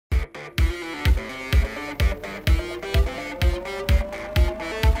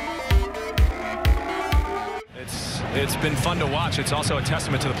it's been fun to watch. It's also a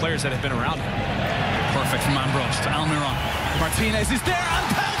testament to the players that have been around him. Perfect from Ambrose to Almiron. Martinez is there and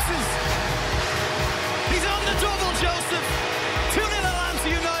pounces. He's on the double, Joseph. 2-0 Atlanta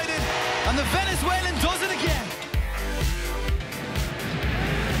United, and the Venezuelan does it again.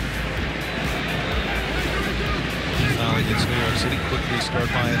 Now against New York City, quick restart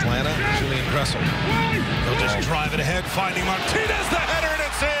by Atlanta. Julian Gressel. They'll just drive it ahead, finding Martinez, the header, and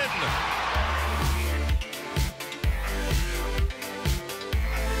it's in.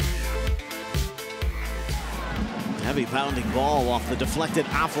 Heavy pounding ball off the deflected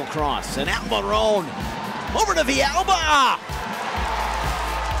Affle cross. And Almiron over to Villalba.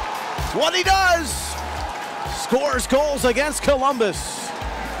 It's what he does. Scores goals against Columbus.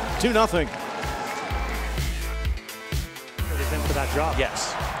 2-0. For that job.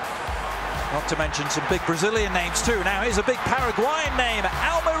 Yes. Not to mention some big Brazilian names too. Now here's a big Paraguayan name,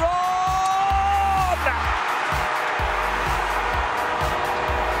 Almiron!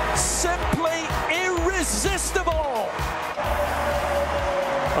 Simply irresistible!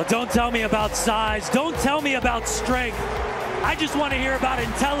 Oh, don't tell me about size. Don't tell me about strength. I just want to hear about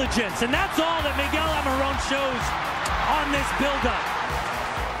intelligence. And that's all that Miguel Almiron shows on this build-up.